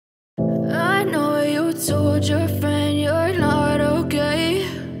told your friend you're not okay,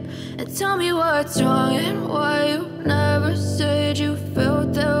 and tell me what's wrong and why you never said you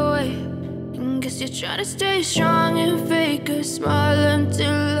felt that way. And guess you're trying to stay strong and fake a smile until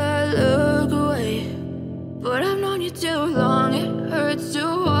I look away. But I've known you too long, it hurts to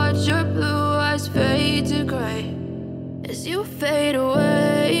watch your blue eyes fade to gray as you fade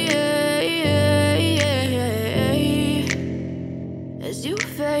away, as you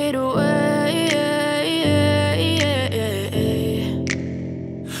fade away.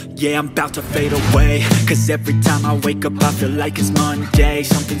 Yeah, I'm about to fade away, cause every time I wake up I feel like it's Monday.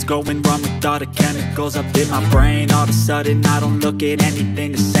 Something's going wrong with all the chemicals up in my brain. All of a sudden I don't look at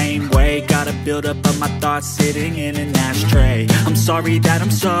anything the same way. Gotta build up of my thoughts sitting in an ashtray. I'm sorry that I'm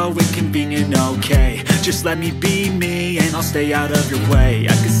so inconvenient, okay. Just let me be me and I'll stay out of your way.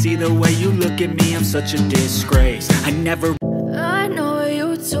 I can see the way you look at me, I'm such a disgrace. I know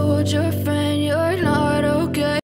you told your friend